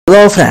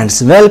Hello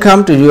friends,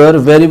 welcome to your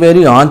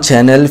very own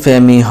channel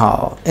Femi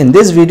How. In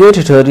this video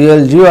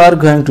tutorial you are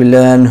going to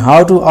learn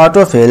how to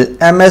autofill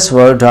MS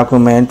Word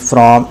document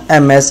from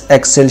MS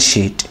Excel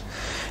sheet.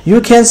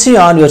 You can see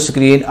on your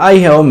screen I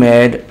have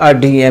made a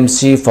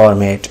DMC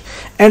format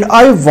and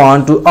I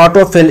want to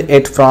autofill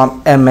it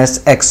from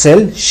MS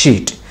Excel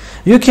sheet.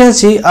 You can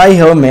see I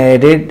have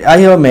made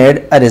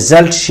a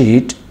result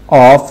sheet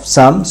of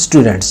some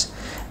students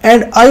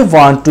and I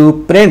want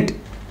to print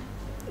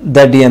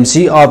the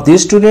DMC of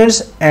these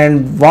students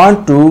and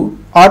want to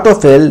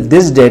autofill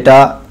this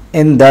data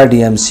in the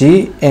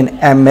DMC in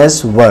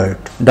MS Word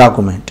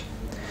document.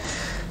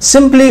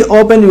 Simply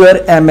open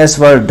your MS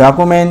Word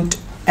document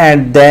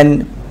and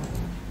then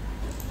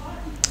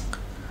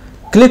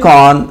click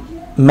on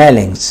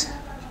mailings.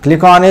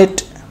 Click on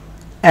it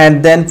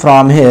and then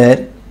from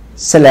here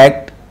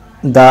select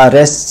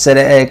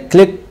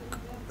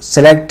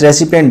select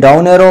recipient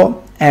down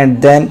arrow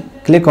and then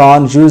click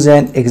on use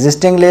an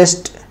existing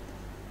list.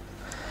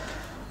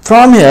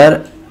 From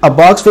here, a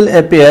box will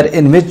appear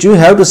in which you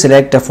have to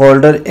select a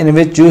folder in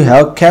which you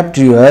have kept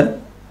your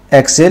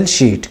Excel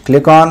sheet.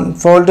 Click on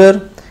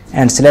folder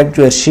and select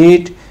your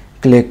sheet.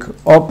 Click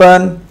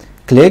open.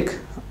 Click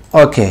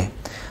OK.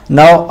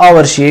 Now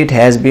our sheet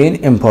has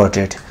been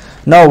imported.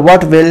 Now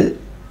what will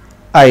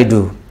I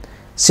do?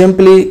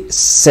 Simply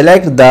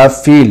select the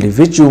field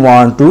which you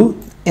want to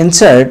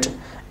insert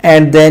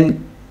and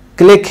then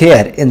click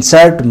here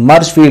insert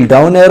merge field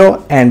down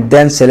arrow and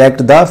then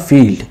select the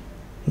field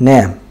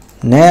name.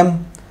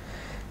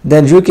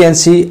 Then you can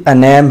see a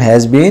name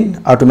has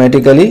been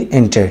automatically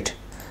entered.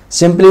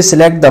 Simply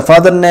select the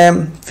father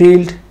name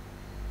field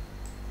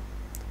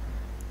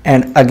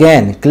and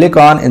again click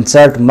on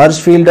insert merge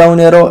field down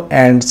arrow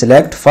and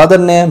select father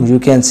name. You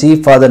can see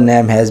father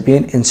name has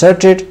been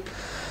inserted.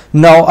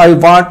 Now I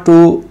want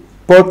to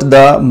put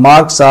the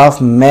marks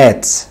of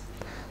maths.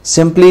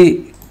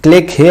 Simply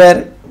click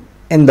here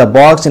in the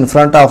box in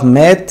front of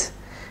math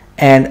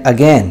and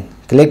again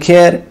click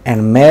here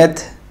and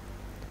math.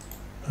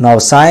 Now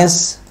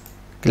science,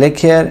 click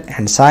here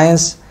and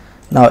science.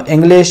 Now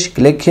English,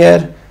 click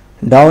here,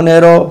 down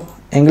arrow,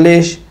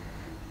 English,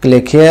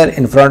 click here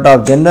in front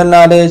of general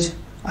knowledge.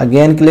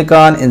 Again click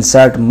on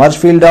insert merge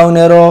field down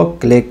arrow,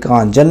 click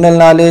on general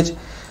knowledge.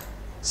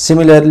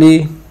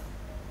 Similarly,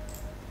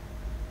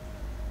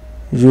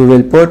 you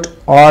will put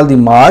all the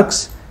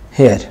marks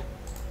here.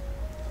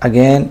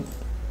 Again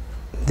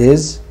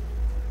this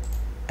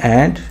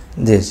and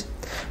this.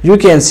 You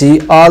can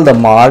see all the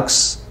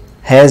marks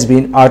has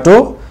been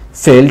auto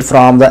filled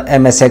from the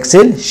MS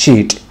Excel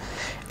sheet.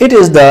 It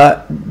is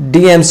the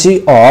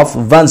DMC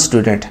of one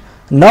student.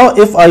 Now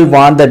if I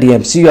want the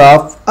DMC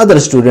of other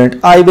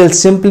student, I will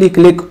simply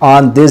click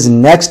on this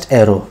next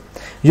arrow.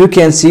 You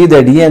can see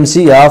the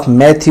DMC of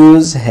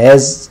Matthews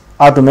has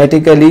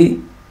automatically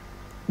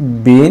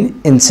been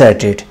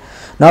inserted.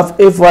 Now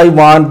if I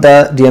want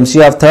the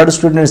DMC of third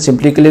student,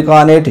 simply click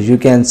on it. You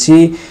can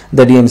see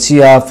the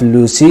DMC of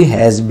Lucy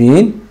has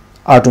been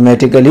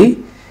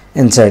automatically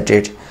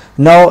inserted.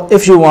 Now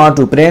if you want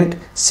to print,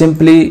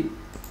 simply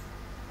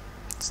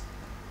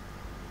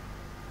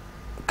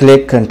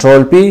click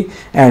Ctrl P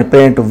and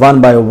print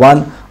one by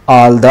one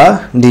all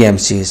the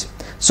DMCs.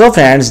 So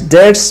friends,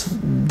 that's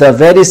the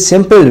very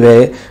simple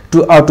way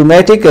to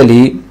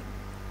automatically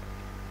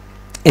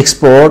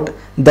export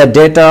the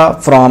data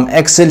from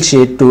Excel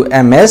sheet to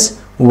MS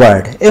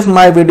Word. If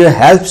my video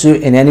helps you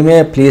in any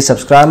way, please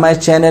subscribe my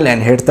channel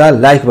and hit the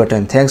like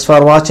button. Thanks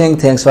for watching.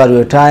 Thanks for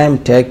your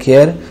time. Take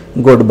care.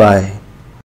 Goodbye.